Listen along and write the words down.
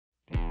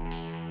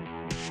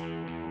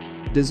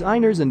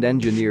Designers and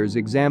engineers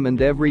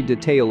examined every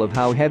detail of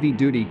how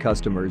heavy-duty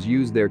customers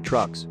use their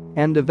trucks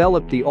and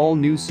developed the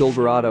all-new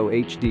Silverado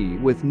HD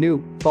with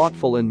new,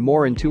 thoughtful and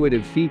more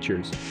intuitive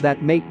features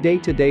that make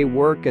day-to-day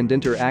work and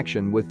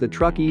interaction with the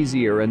truck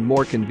easier and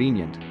more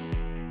convenient.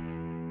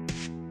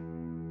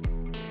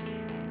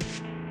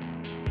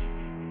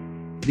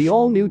 The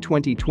all-new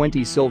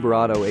 2020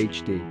 Silverado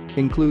HD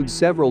includes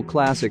several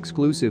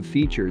class-exclusive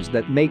features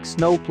that make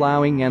snow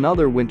plowing and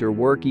other winter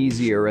work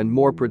easier and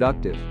more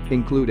productive,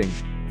 including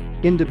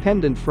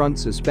independent front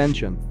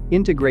suspension,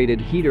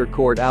 integrated heater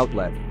cord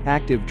outlet,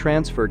 active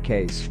transfer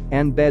case,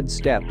 and bed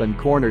step and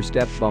corner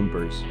step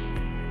bumpers.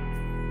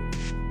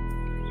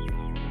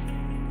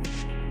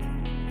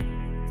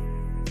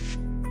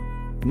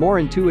 More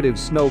intuitive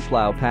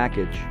snowplow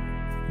package.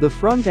 The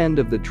front end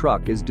of the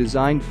truck is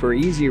designed for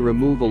easy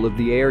removal of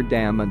the air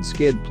dam and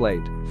skid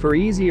plate, for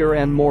easier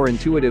and more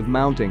intuitive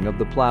mounting of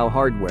the plow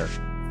hardware.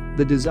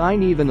 The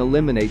design even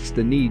eliminates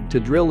the need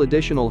to drill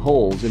additional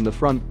holes in the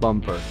front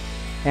bumper.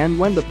 And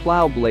when the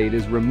plow blade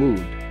is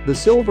removed, the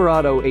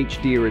Silverado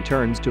HD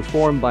returns to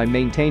form by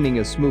maintaining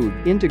a smooth,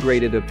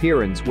 integrated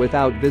appearance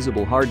without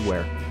visible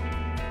hardware.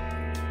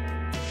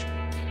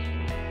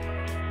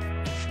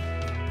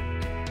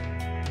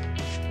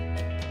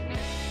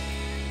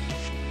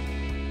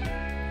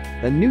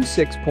 A new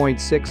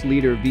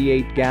 6.6-liter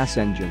V8 gas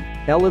engine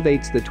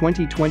elevates the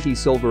 2020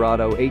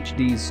 Silverado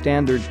HD's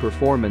standard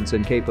performance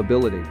and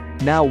capability,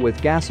 now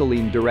with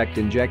gasoline direct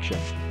injection.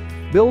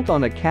 Built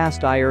on a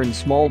cast-iron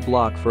small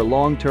block for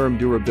long-term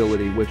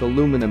durability with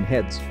aluminum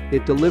heads,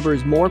 it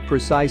delivers more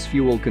precise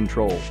fuel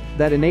control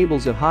that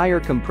enables a higher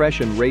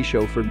compression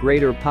ratio for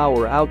greater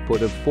power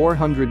output of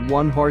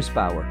 401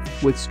 horsepower,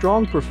 with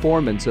strong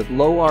performance at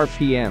low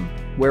RPM,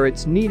 where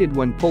it's needed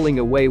when pulling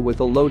away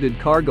with a loaded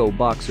cargo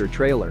box or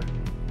trailer.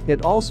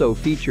 It also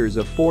features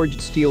a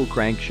forged steel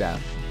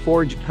crankshaft,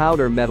 forged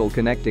powder metal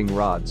connecting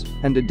rods,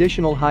 and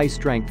additional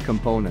high-strength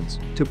components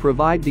to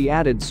provide the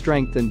added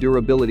strength and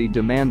durability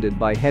demanded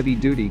by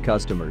heavy-duty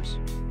customers.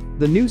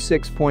 The new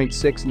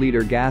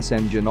 6.6-liter gas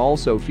engine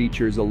also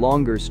features a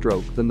longer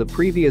stroke than the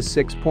previous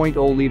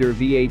 6.0-liter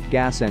V8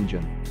 gas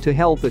engine to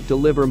help it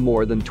deliver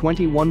more than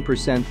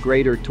 21%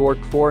 greater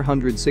torque,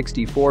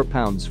 464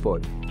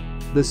 pounds-foot.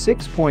 The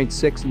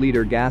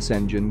 6.6-liter gas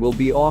engine will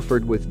be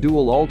offered with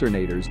dual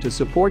alternators to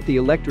support the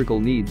electrical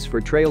needs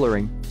for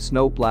trailering,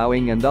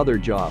 snowplowing and other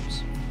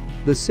jobs.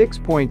 The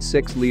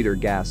 6.6-liter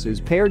gas is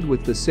paired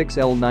with the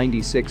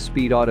 6L96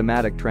 speed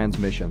automatic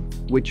transmission,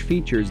 which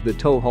features the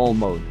tow haul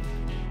mode